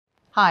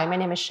Hi, my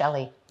name is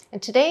Shelley, and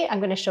today I'm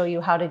going to show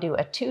you how to do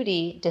a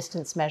 2D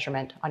distance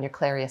measurement on your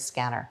Clarius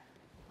scanner.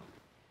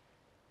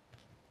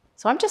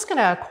 So I'm just going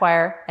to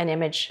acquire an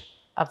image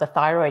of the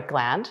thyroid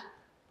gland,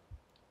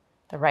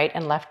 the right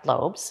and left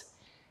lobes,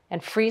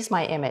 and freeze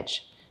my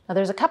image. Now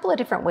there's a couple of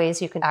different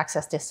ways you can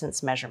access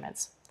distance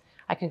measurements.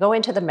 I can go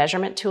into the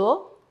measurement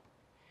tool,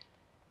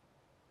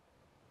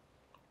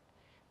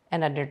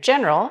 and under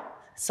General,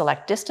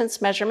 select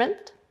Distance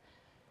Measurement,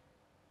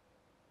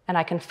 and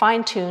I can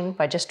fine-tune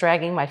by just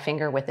dragging my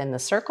finger within the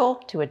circle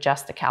to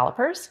adjust the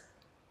calipers.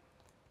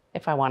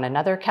 If I want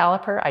another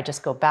caliper, I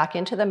just go back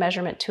into the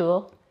measurement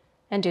tool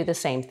and do the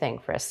same thing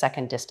for a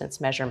second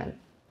distance measurement.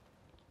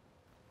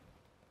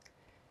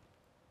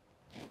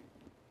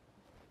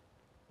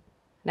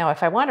 Now,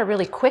 if I want a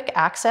really quick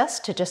access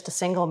to just a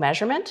single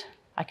measurement,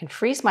 I can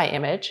freeze my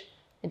image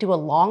and do a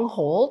long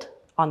hold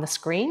on the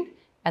screen,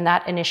 and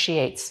that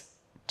initiates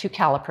two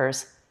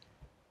calipers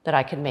that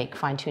I can make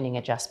fine-tuning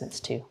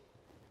adjustments to.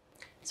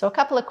 So a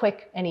couple of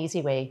quick and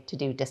easy ways to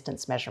do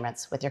distance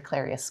measurements with your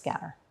Clarius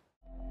scanner.